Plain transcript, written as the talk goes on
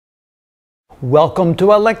Welcome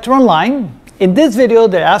to our lecture online. In this video,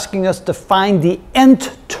 they're asking us to find the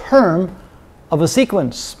nth term of a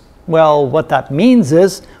sequence. Well, what that means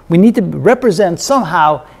is we need to represent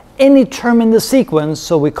somehow any term in the sequence,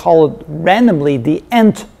 so we call it randomly the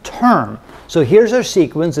nth term. So here's our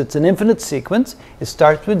sequence. It's an infinite sequence. It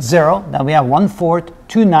starts with 0. Then we have 1/4,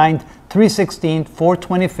 2/9, 3/16,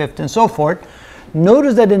 4/25, and so forth.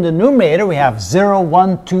 Notice that in the numerator we have 0,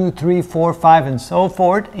 1, 2, 3, 4, 5, and so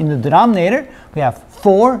forth. In the denominator we have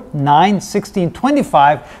 4, 9, 16,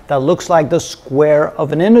 25. That looks like the square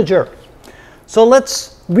of an integer. So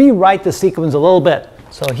let's rewrite the sequence a little bit.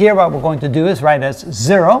 So here what we're going to do is write as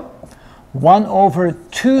 0, 1 over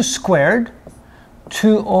 2 squared,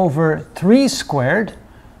 2 over 3 squared,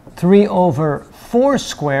 3 over 4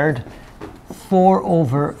 squared, 4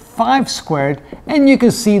 over 5 squared, and you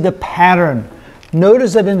can see the pattern.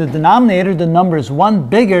 Notice that in the denominator the number is 1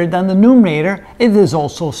 bigger than the numerator. It is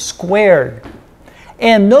also squared.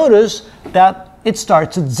 And notice that it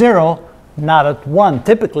starts at 0, not at 1.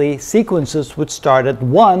 Typically sequences would start at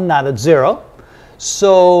 1, not at 0.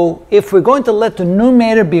 So if we're going to let the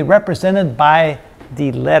numerator be represented by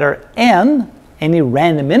the letter n, any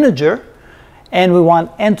random integer, and we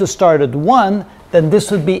want n to start at 1, then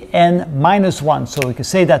this would be n minus 1. So we could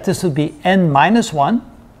say that this would be n minus 1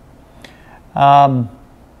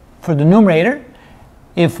 for the numerator.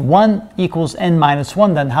 If 1 equals n minus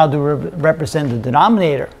 1, then how do we represent the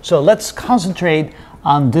denominator? So let's concentrate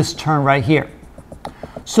on this term right here.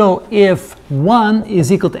 So if 1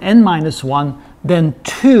 is equal to n minus 1, then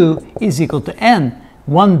 2 is equal to n.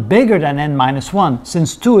 1 bigger than n minus 1.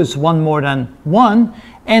 Since 2 is 1 more than 1,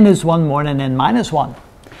 n is 1 more than n minus 1.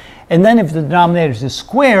 And then if the denominator is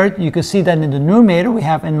squared, you can see that in the numerator we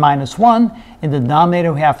have n minus 1. In the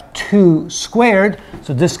denominator we have 2 squared.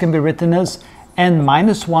 So this can be written as n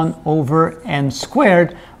minus 1 over n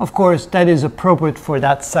squared. Of course, that is appropriate for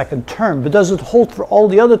that second term. But does it hold for all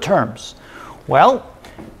the other terms? Well,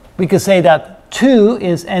 we could say that 2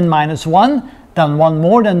 is n minus 1. Then 1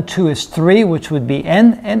 more than 2 is 3, which would be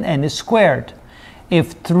n, and n is squared.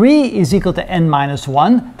 If 3 is equal to n minus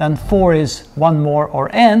 1, then 4 is 1 more, or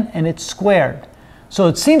n, and it's squared. So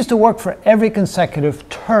it seems to work for every consecutive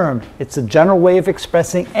term. It's a general way of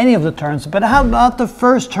expressing any of the terms. But how about the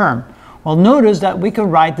first term? Well, notice that we can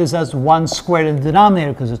write this as 1 squared in the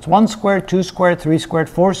denominator, because it's 1 squared, 2 squared, 3 squared,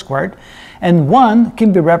 4 squared. And 1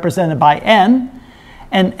 can be represented by n,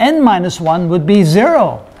 and n minus 1 would be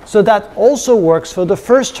 0. So that also works for the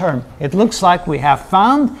first term. It looks like we have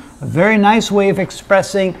found a very nice way of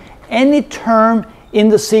expressing any term in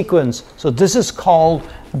the sequence. So this is called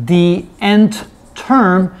the nth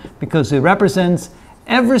term because it represents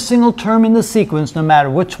every single term in the sequence, no matter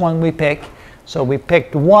which one we pick. So we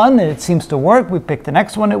picked 1 and it seems to work. We picked the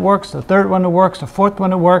next one, it works. The third one, it works. The fourth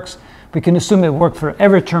one, it works. We can assume it worked for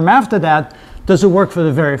every term after that. Does it work for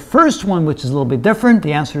the very first one, which is a little bit different?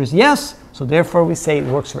 The answer is yes. So therefore we say it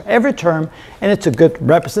works for every term, and it's a good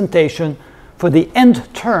representation for the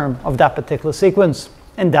nth term of that particular sequence.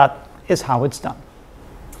 And that is how it's done.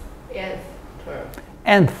 Nth term.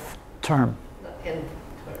 Nth term. The nth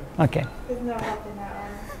term. Okay. There's no help in that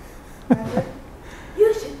one. Remember?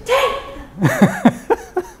 You should take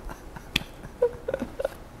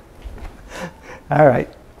All right.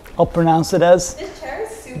 I'll pronounce it as